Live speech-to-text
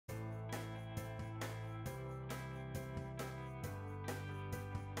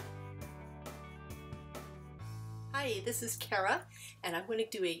Hi, this is Kara, and I'm going to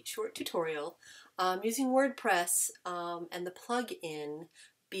do a short tutorial using WordPress and the plugin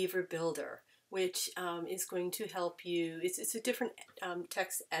Beaver Builder, which is going to help you. It's a different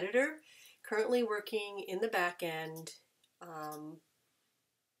text editor, currently working in the back end.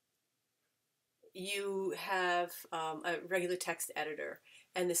 You have a regular text editor,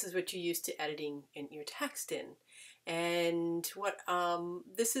 and this is what you use to editing in your text in. And what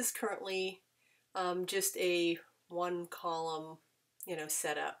this is currently just a one column,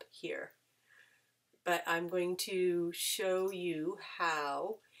 setup here. But I'm going to show you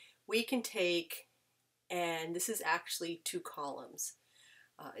how we can take, and this is actually two columns,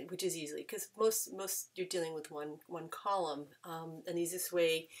 which is easily because most you're dealing with one column, and the easiest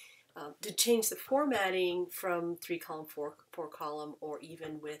way to change the formatting from 3-column, 4-column, or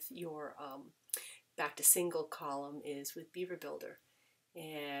even with your back to single column is with Beaver Builder.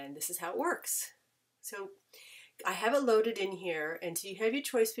 And this is how it works. So I have it loaded in here, and so you have your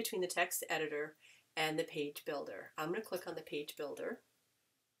choice between the text editor and the page builder. I'm going to click on the page builder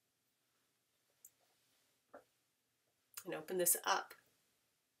and open this up.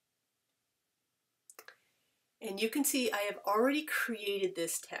 And you can see I have already created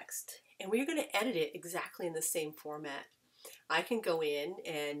this text, and we're going to edit it exactly in the same format. I can go in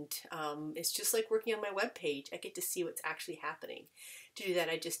and it's just like working on my web page. I get to see what's actually happening. To do that,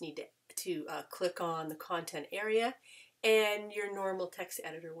 I just need to click on the content area, and your normal text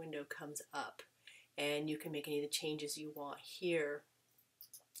editor window comes up, and you can make any of the changes you want here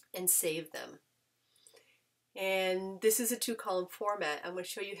and save them. And this is a 2-column format. I'm going to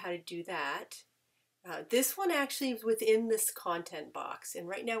show you how to do that. This one actually is within this content box, and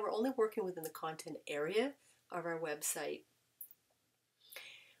right now we're only working within the content area of our website.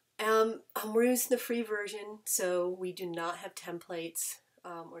 We're using the free version, so we do not have templates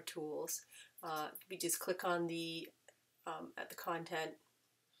or tools. We just click on the at the content,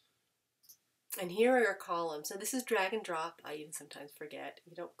 and here are our columns. So this is drag and drop. I even sometimes forget.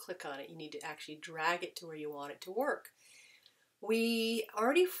 You don't click on it. You need to actually drag it to where you want it to work. We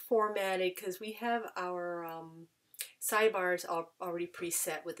already formatted because we have our sidebars already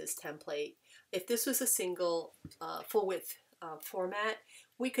preset with this template. If this was a single full width format,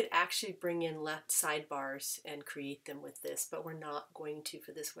 we could actually bring in left sidebars and create them with this, but we're not going to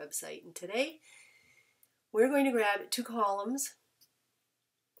for this website. And today we're going to grab 2 columns,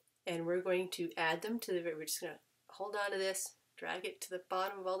 and we're going to add them to the, we're just going to hold on to this, drag it to the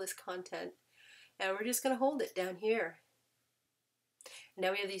bottom of all this content, and we're just going to hold it down here. And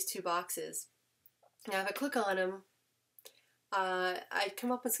now we have these 2 boxes. Now if I click on them, I'd come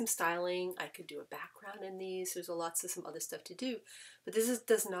up with some styling. I could do a background in these. There's lots of some other stuff to do, but this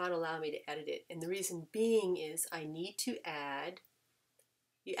does not allow me to edit it. And the reason being is I need to add,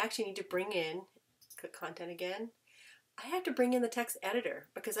 you actually need to bring in, click content again. I have to bring in the text editor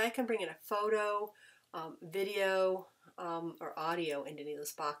because I can bring in a photo, video, or audio into any of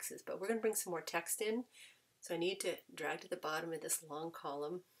those boxes, but we're going to bring some more text in. So I need to drag to the bottom of this long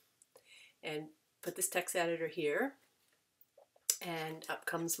column and put this text editor here. And up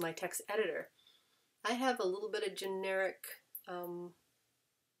comes my text editor. I have a little bit of generic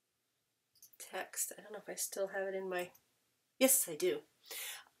text. I don't know if I still have it in my, yes I do.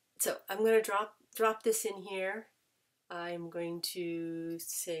 So I'm going to drop this in here. I'm going to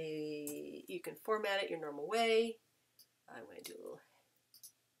say you can format it your normal way. I'm going to do a little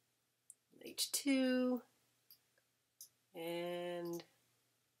H2 and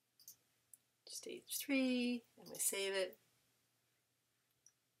just H3. I'm going to save it.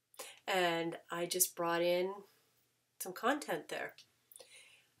 And I just brought in some content there.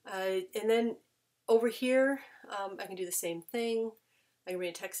 And then over here, I can do the same thing. I can bring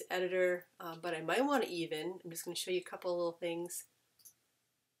a text editor, but I might want to even, I'm just going to show you a couple of little things,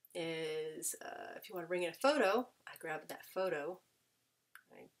 is if you want to bring in a photo, I grab that photo,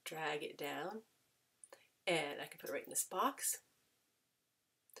 I drag it down, and I can put it right in this box.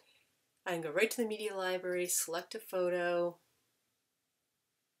 I can go right to the media library, select a photo,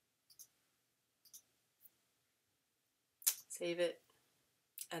 save it,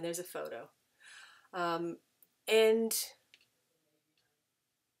 and there's a photo. And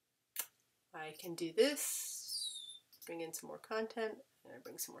I can do this, bring in some more content, and I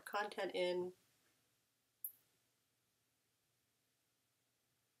bring some more content in.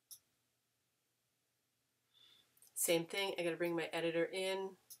 Same thing, I gotta bring my editor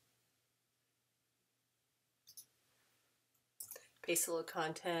in, paste a little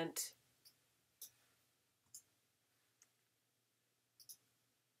content,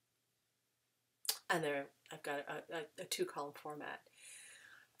 and there I've got a 2-column format.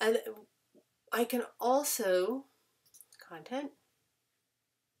 And I can also content.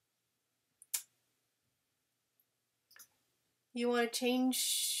 You want to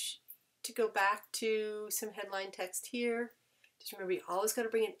change to go back to some headline text here. Just remember, you always got to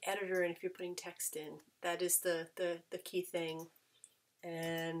bring an editor in if you're putting text in. That is the key thing.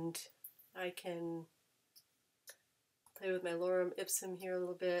 And I can play with my lorem ipsum here a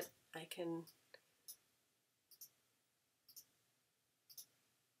little bit. I can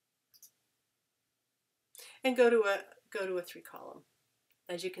and go to a 3-column.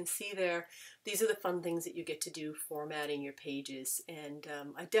 As you can see there, these are the fun things that you get to do formatting your pages. And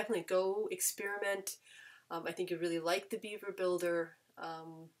I definitely go experiment. I think you really like the Beaver Builder.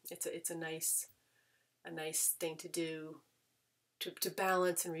 It's a nice thing to do to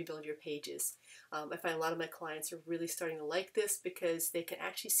balance and rebuild your pages. I find a lot of my clients are really starting to like this because they can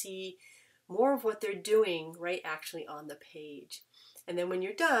actually see more of what they're doing right actually on the page. And then when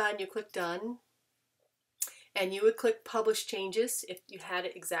you're done, you click done. And you would click Publish Changes if you had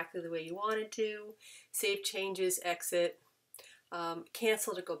it exactly the way you wanted to. Save changes, exit,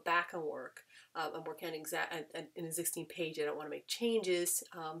 cancel to go back and work. I'm working on an existing page. I don't want to make changes,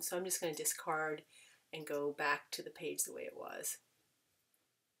 so I'm just going to discard and go back to the page the way it was.